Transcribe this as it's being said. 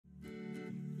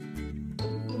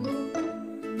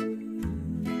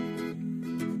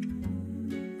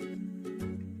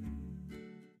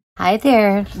Hi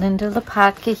there, Linda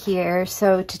Lapatka here.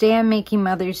 So today I'm making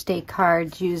Mother's Day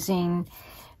cards using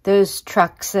those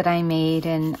trucks that I made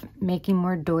and making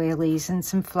more doilies and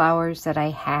some flowers that I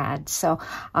had. So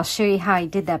I'll show you how I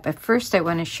did that. But first I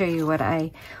want to show you what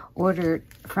I ordered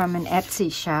from an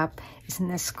Etsy shop. Isn't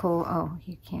this cool? Oh,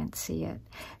 you can't see it.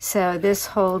 So this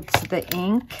holds the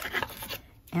ink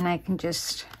and I can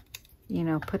just, you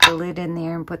know, put the lid in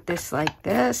there and put this like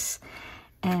this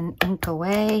and ink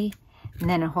away. And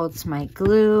then it holds my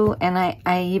glue. And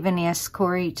I even asked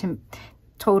Cori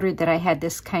told her that I had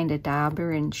this kind of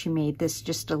dauber, and she made this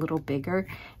just a little bigger.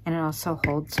 And it also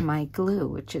holds my glue,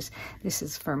 which is, this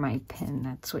is for my pin.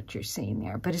 That's what you're seeing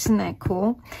there. But isn't that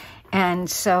cool? And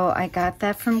so I got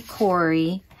that from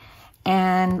Cori.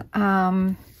 And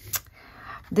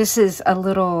this is a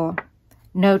little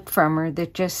note from her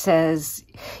that just says,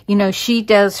 you know, she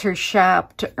does her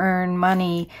shop to earn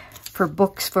money for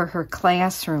books for her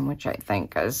classroom, which I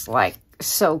think is like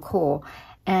so cool.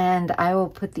 And I will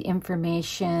put the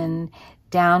information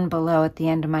down below at the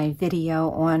end of my video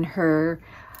on her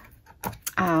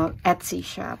Etsy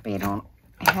shop. I don't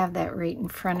have that right in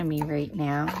front of me right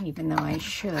now, even though I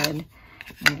should. I'm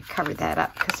going to cover that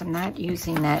up because I'm not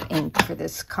using that ink for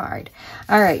this card.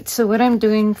 All right, so what I'm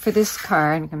doing for this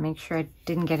card, I'm going to make sure I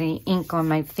didn't get any ink on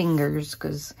my fingers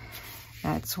because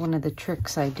that's one of the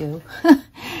tricks I do.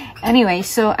 Anyway,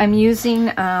 so I'm using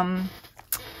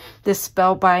this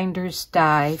Spellbinders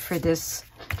die for this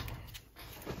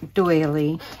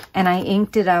doily, and I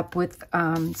inked it up with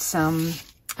some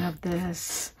of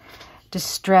this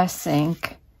Distress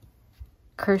ink,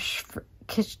 Kirsch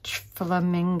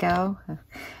Flamingo.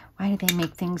 Why do they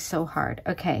make things so hard?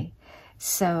 Okay,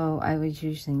 so I was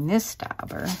using this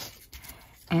dauber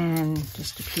and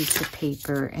just a piece of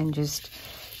paper and just,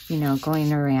 you know,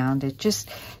 going around it, just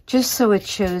so it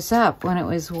shows up. When it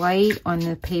was white on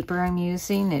the paper I'm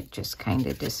using, it just kind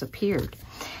of disappeared.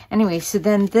 Anyway, so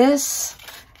then this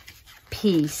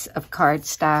piece of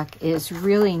cardstock is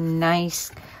really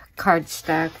nice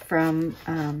cardstock from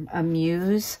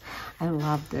Amuse. I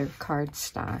love their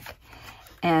cardstock.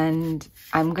 And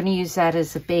I'm going to use that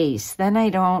as a base. Then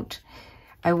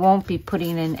I won't be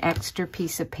putting an extra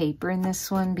piece of paper in this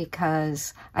one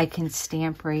because I can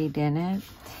stamp right in it.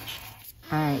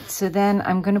 All right, so then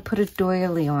I'm going to put a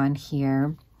doily on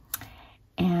here.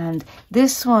 And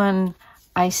this one,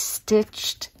 I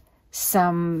stitched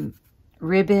some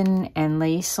ribbon and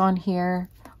lace on here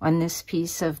on this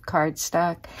piece of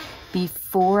cardstock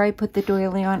before I put the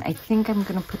doily on. I think I'm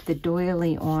going to put the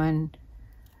doily on.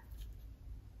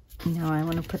 No, I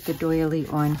want to put the doily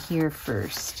on here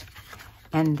first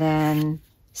and then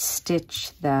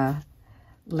stitch the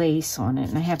lace on it.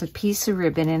 And I have a piece of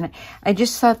ribbon, and I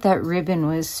just thought that ribbon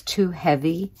was too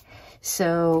heavy,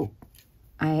 so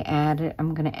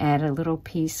I'm going to add a little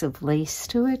piece of lace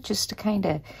to it just to kind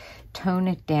of tone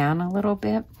it down a little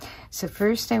bit. So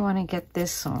first I want to get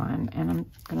this on, and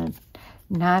I'm going to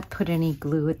not put any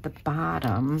glue at the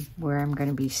bottom where I'm going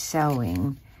to be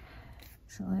sewing.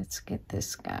 So let's get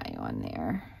this guy on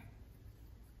there.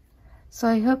 So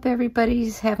I hope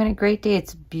everybody's having a great day.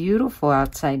 It's beautiful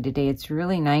outside today. It's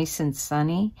really nice and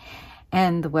sunny.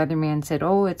 And the weatherman said,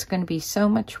 oh, it's going to be so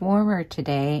much warmer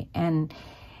today. And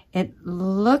it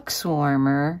looks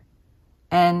warmer.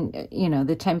 And, you know,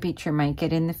 the temperature might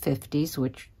get in the 50s,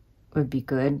 which would be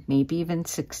good. Maybe even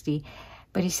 60.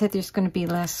 But he said there's going to be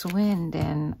less wind.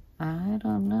 And I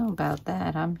don't know about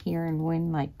that. I'm hearing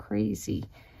wind like crazy.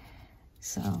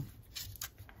 So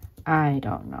I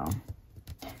don't know.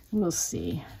 We'll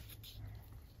see.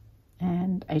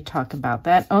 And I talk about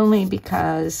that only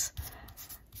because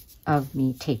of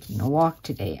me taking a walk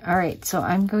today. All right, so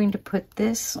I'm going to put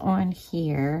this on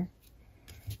here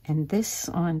and this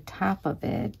on top of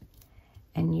it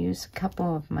and use a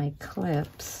couple of my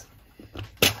clips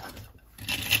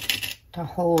to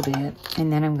hold it.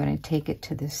 And then I'm going to take it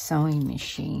to the sewing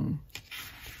machine.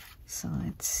 So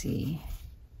let's see.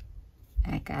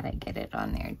 I gotta get it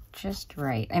on there just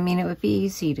right. I mean, it would be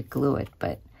easy to glue it,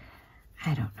 but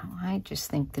I don't know. I just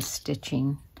think the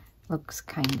stitching looks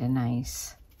kind of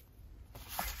nice.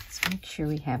 Let's make sure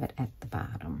we have it at the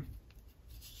bottom.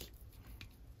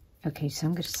 Okay, so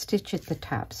I'm going to stitch at the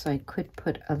top. So I could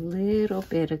put a little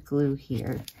bit of glue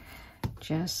here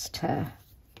just to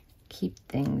keep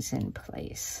things in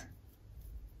place.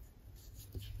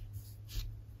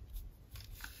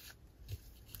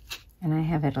 And I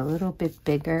have it a little bit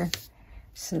bigger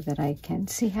so that I can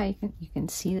see how you can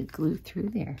see the glue through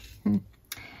there.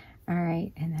 All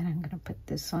right, and then I'm going to put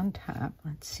this on top.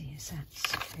 Let's see, is that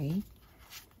straight?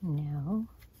 No,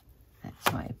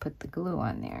 that's why I put the glue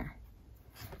on there.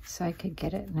 so I could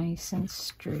get it nice and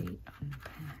straight on the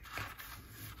back.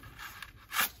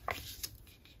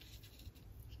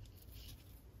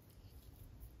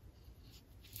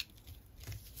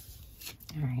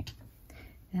 All right,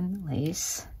 and the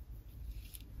lace.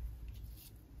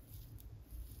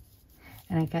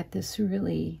 And I got this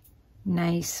really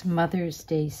nice Mother's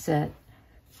Day set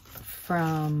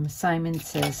from Simon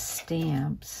Says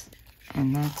Stamps.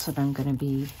 And that's what I'm going to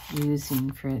be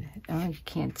using for it. Oh, you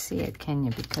can't see it, can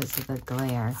you, because of the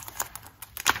glare.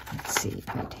 Let's see if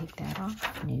I take that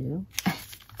off. No.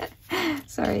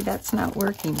 Sorry, that's not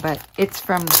working, but it's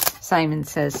from Simon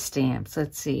Says Stamps.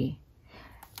 Let's see.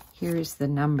 Here's the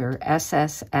number,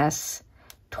 SSS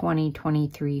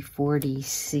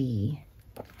 2023-40C.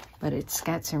 But it's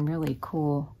got some really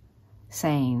cool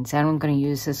sayings. And I'm going to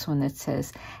use this one that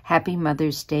says, Happy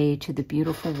Mother's Day to the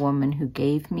beautiful woman who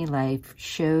gave me life,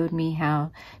 showed me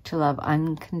how to love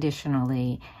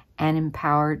unconditionally, and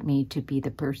empowered me to be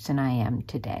the person I am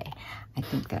today. I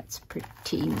think that's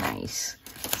pretty nice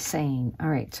saying. All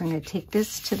right, so I'm going to take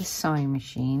this to the sewing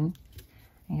machine.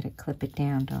 I got to clip it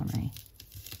down, don't I?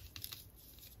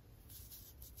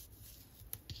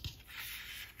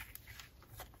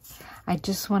 I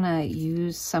just want to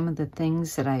use some of the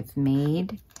things that I've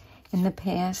made in the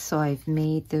past. So I've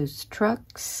made those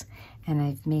trucks and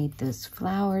I've made those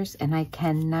flowers, and I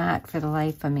cannot for the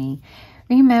life of me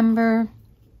remember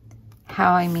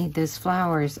how I made those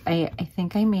flowers. I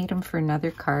think I made them for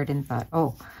another card and thought,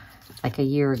 oh, like a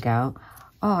year ago,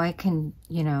 oh, I can,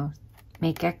 you know,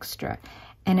 make extra.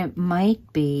 And it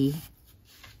might be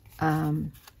a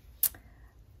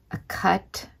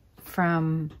cut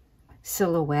from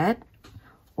Silhouette,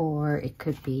 or it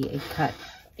could be a cut,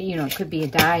 you know, it could be a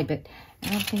die, but I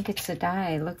don't think it's a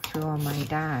die. I looked through all my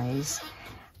dies.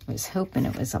 I was hoping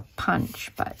it was a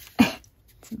punch, but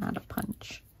it's not a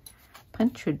punch.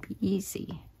 Punch would be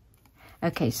easy.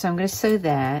 Okay, so I'm going to sew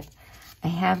that. I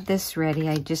have this ready.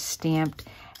 I just stamped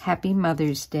Happy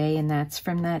Mother's Day, and that's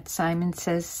from that Simon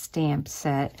Says Stamp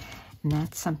set. And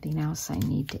that's something else I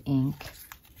need to ink.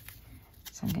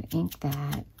 So I'm going to ink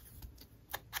that.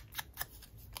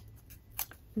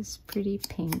 This pretty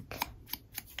pink.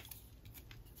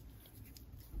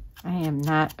 I am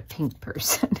not a pink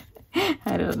person.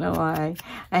 I don't know why.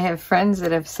 I have friends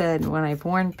that have said when I've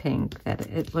worn pink that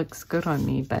it looks good on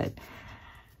me, but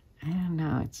I don't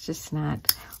know. It's just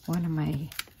not one of my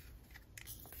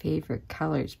favorite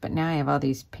colors. But now I have all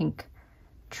these pink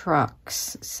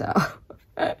trucks, so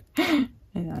I thought,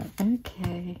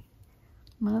 okay,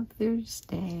 Mother's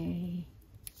Day.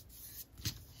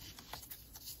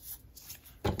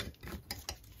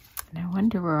 And I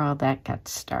wonder where all that got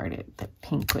started, that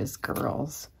pink was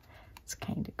girls. It's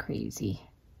kind of crazy.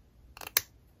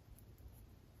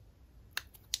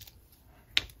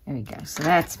 There we go. So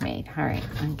that's made. All right,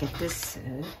 I'm going to get this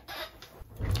sewed.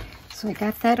 So I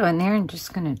got that on there. I'm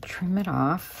just going to trim it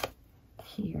off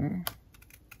here.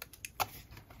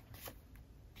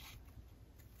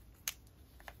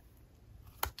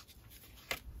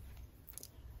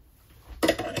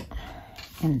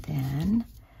 And then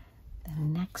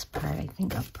the next part, I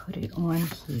think I'll put it on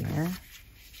here.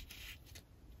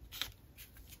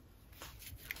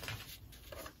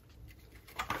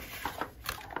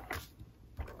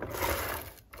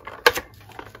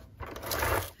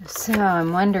 So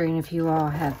I'm wondering if you all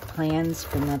have plans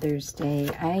for Mother's Day.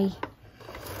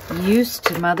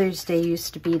 Mother's Day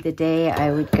used to be the day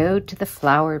I would go to the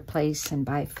flower place and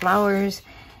buy flowers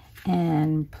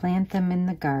and plant them in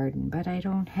the garden, but I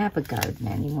don't have a garden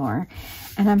anymore.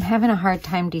 And I'm having a hard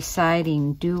time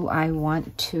deciding, do I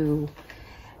want to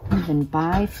even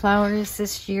buy flowers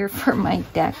this year for my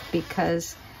deck,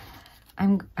 because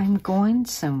I'm going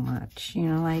so much, you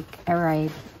know, like, or I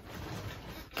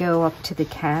go up to the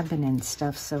cabin and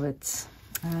stuff, so it's,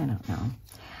 I don't know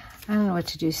what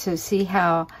to do. So see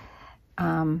how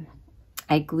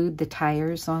I glued the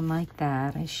tires on like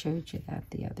that. I showed you that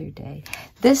the other day.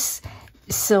 This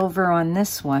silver on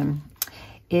this one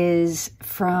is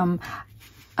from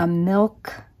a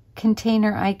milk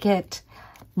container. I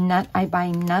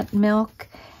buy nut milk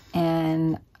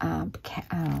and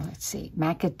let's see,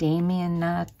 macadamia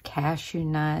nut, cashew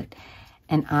nut,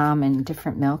 and almond,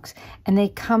 different milks. And they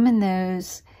come in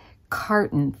those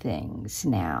carton things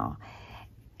now.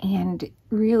 And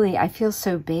really, I feel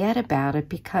so bad about it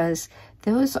because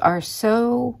those are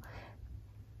so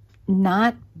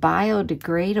not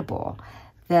biodegradable.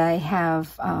 That I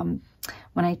have,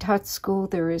 when I taught school,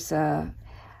 there was a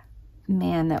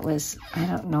man that was, I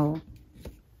don't know,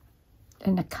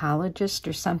 an ecologist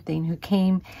or something, who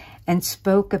came and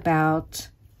spoke about,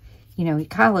 you know,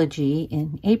 ecology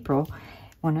in April.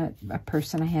 a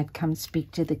person I had come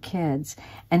speak to the kids,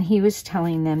 and he was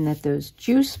telling them that those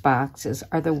juice boxes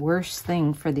are the worst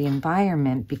thing for the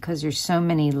environment because there's so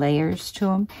many layers to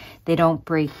them. They don't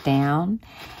break down.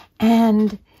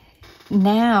 And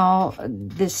now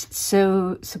this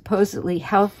so supposedly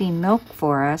healthy milk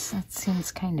for us, that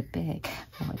seems kind of big.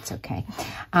 Oh, it's okay.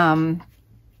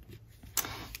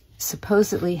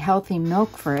 Supposedly healthy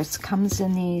milk for us comes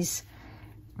in these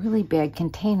really big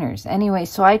containers. Anyway,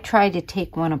 so I tried to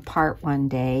take one apart one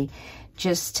day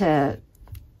just to,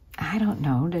 I don't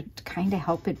know, to kind of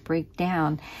help it break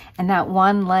down. And that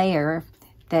one layer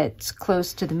that's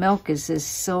close to the milk is this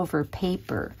silver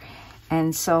paper.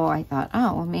 And so I thought,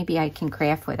 oh, well, maybe I can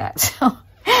craft with that. So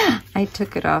I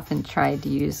took it off and tried to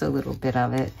use a little bit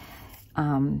of it.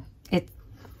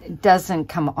 It doesn't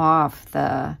come off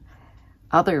the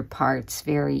other parts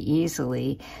very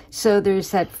easily. So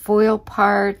there's that foil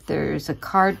part, there's a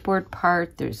cardboard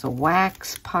part, there's a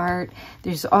wax part,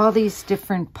 there's all these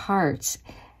different parts.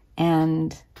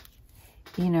 And,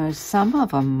 you know, some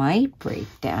of them might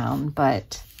break down,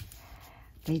 but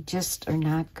they just are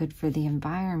not good for the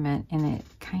environment. And it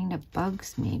kind of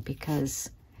bugs me because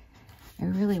I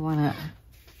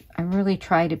really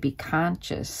try to be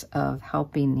conscious of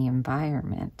helping the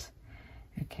environment.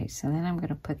 Okay, so then I'm going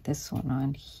to put this one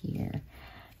on here.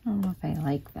 I don't know if I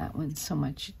like that one so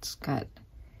much. It's got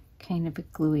kind of a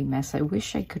gluey mess. I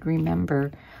wish I could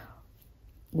remember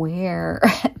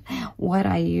what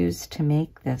I used to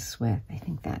make this with. I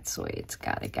think that's the way it's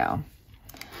got to go.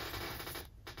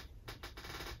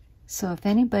 So if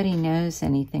anybody knows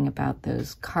anything about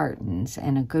those cartons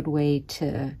and a good way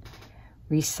to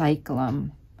recycle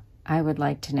them, I would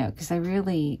like to know, because I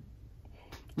really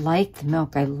like the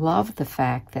milk. I love the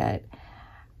fact that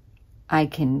I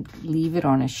can leave it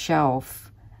on a shelf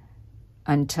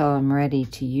until I'm ready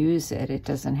to use it. It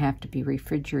doesn't have to be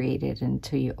refrigerated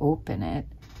until you open it.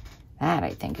 That, I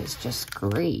think, is just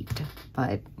great.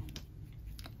 But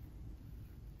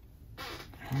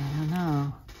I don't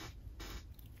know.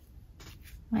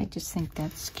 I just think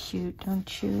that's cute,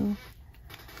 don't you?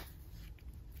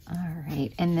 All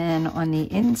right, and then on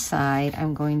the inside,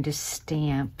 I'm going to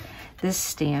stamp this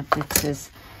stamp that says,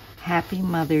 Happy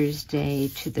Mother's Day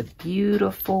to the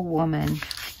beautiful woman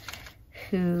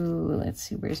who, let's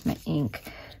see, where's my ink,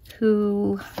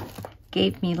 who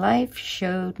gave me life,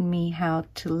 showed me how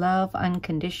to love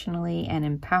unconditionally, and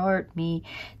empowered me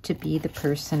to be the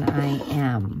person I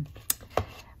am.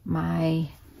 My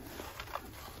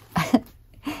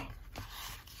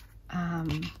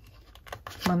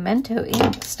Memento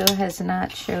ink still has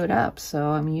not showed up, so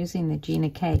I'm using the Gina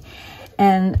K.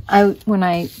 And when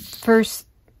I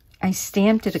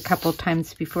stamped it a couple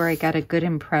times before I got a good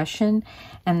impression,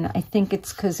 and I think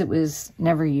it's because it was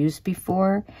never used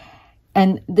before.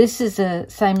 And this is a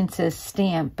Simon Says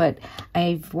stamp, but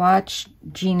I've watched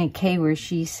Gina K where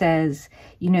she says,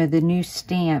 you know, the new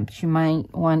stamps, you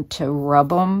might want to rub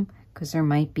them because there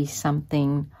might be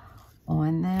something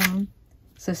on them.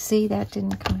 So see, that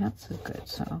didn't come out so good.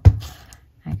 So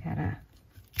I gotta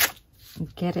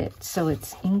get it so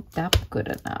it's inked up good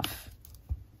enough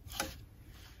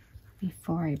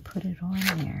before I put it on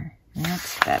there.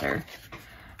 That's better.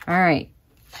 All right,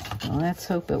 well, let's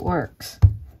hope it works.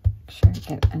 Make sure I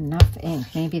get enough ink.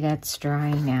 Maybe that's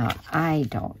drying out. I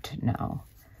don't know.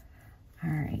 All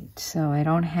right, so I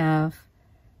don't have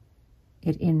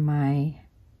it in my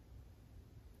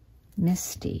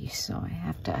Misty, so I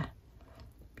have to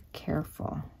be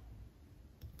careful.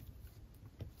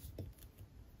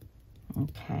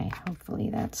 Okay, hopefully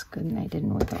that's good and I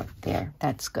didn't whip up there.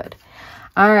 That's good.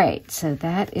 All right, so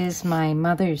that is my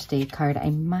Mother's Day card. I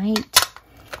might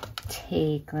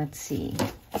take, let's see,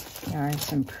 there are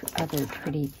some other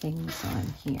pretty things on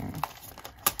here.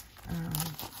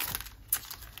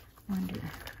 Wonder.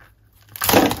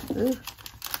 Ooh.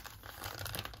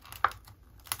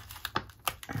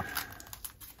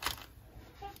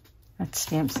 That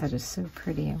stamp set is so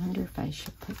pretty. I wonder if I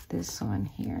should put this on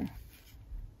here.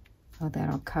 Oh,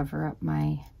 that'll cover up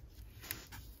my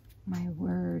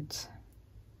words.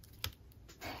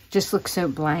 Just looks so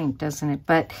blank, doesn't it?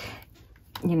 But,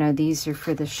 you know, these are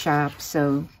for the shop,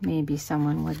 so maybe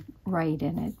someone would write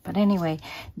in it. But anyway,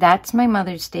 that's my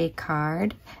Mother's Day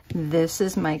card. This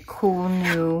is my cool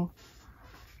new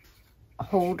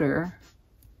holder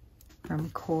from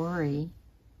Cori.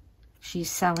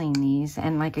 She's selling these,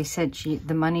 and like I said,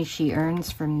 the money she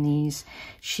earns from these,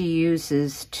 she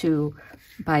uses to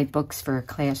buy books for a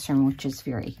classroom, which is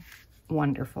very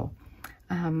wonderful.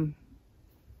 One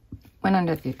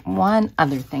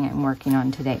other thing I'm working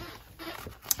on today.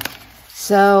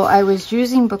 So I was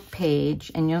using Book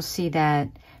Page, and you'll see that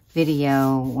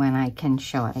video when I can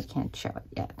show it. I can't show it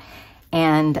yet.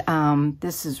 And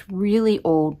this is really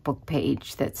old book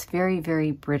page that's very,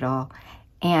 very brittle.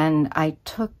 And I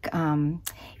took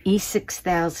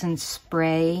E6000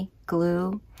 spray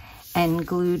glue and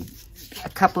glued a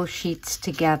couple sheets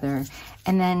together.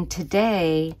 And then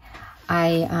today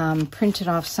I printed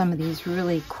off some of these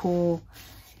really cool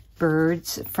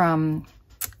birds from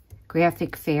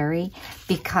Graphic Fairy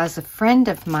because a friend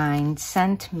of mine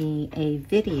sent me a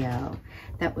video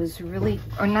that was really,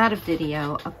 or not a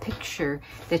video, a picture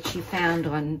that she found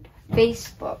on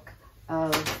Facebook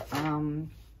of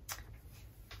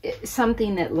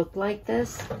something that looked like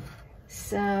this.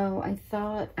 So I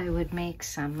thought I would make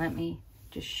some. Let me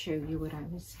just show you what I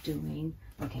was doing.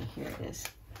 Okay, here it is.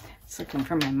 It's looking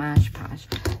for my Mod Podge.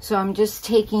 So I'm just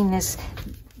taking this,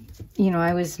 you know,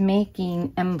 I was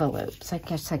making envelopes. I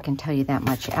guess I can tell you that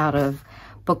much out of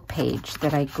book page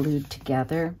that I glued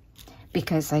together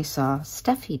because I saw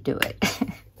Steffi do it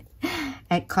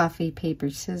at Coffee, Paper,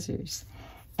 Scissors.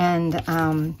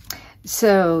 And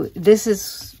so this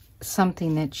is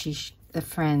something that a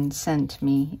friend sent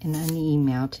me in an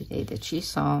email today that she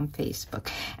saw on Facebook.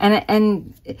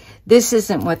 And this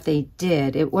isn't what they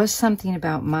did. It was something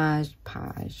about Mod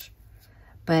Podge,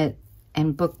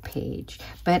 and book page,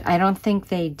 but I don't think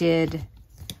they did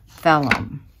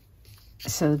vellum.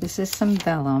 So this is some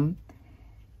vellum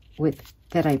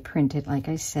that I printed, like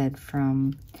I said,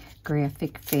 from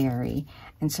Graphic Fairy.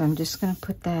 And so I'm just going to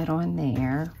put that on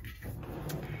there.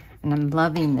 And I'm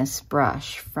loving this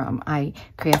brush from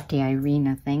Crafty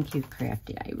Irina. Thank you,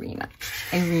 Crafty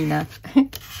Irina.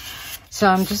 So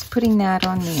I'm just putting that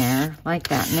on there like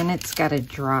that. And then it's got to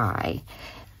dry.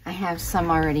 I have some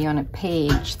already on a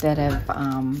page that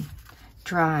have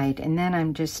dried. And then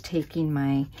I'm just taking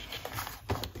my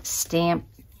stamp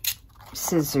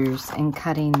scissors and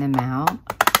cutting them out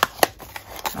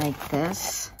like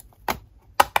this.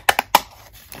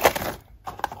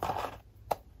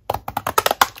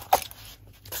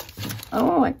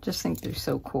 Oh, I just think they're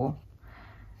so cool.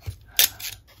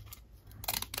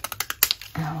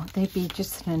 Oh, they'd be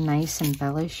just a nice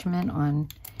embellishment on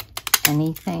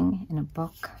anything in a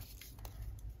book.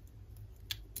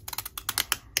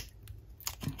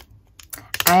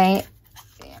 I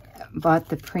bought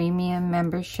the premium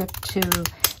membership to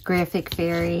Graphic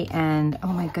Fairy, and oh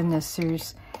my goodness,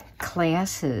 there's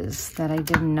classes that I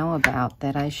didn't know about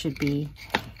that I should be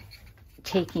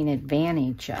taking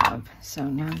advantage of. So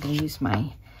now I'm going to use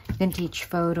my vintage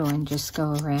photo and just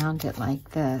go around it like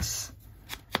this.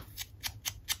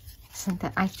 Isn't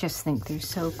that, I just think they're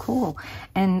so cool.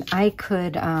 And I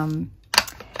could I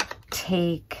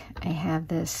have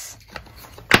this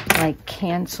like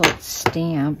canceled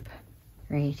stamp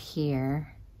right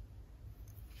here.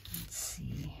 Let's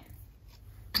see.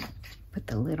 Put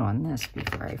the lid on this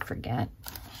before I forget.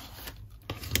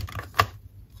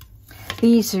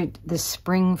 These are the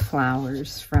spring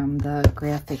flowers from the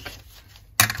Graphic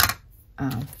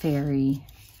Fairy.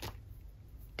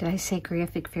 Did I say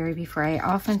Graphic Fairy before? I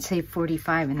often say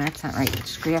 45, and that's not right.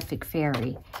 It's Graphic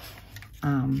Fairy.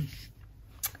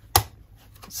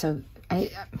 So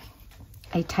I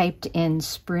typed in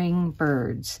spring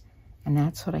birds, and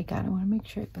that's what I got. I want to make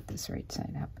sure I put this right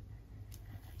side up.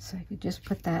 So I could just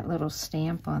put that little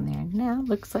stamp on there. Now it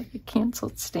looks like a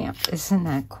canceled stamp. Isn't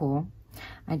that cool?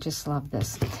 I just love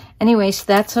this. Anyways,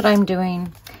 that's what I'm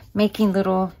doing. Making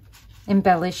little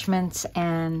embellishments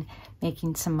and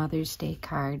making some Mother's Day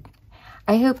card.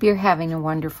 I hope you're having a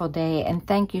wonderful day, and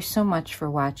thank you so much for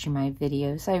watching my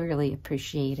videos. I really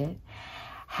appreciate it.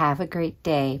 Have a great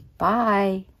day.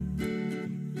 Bye.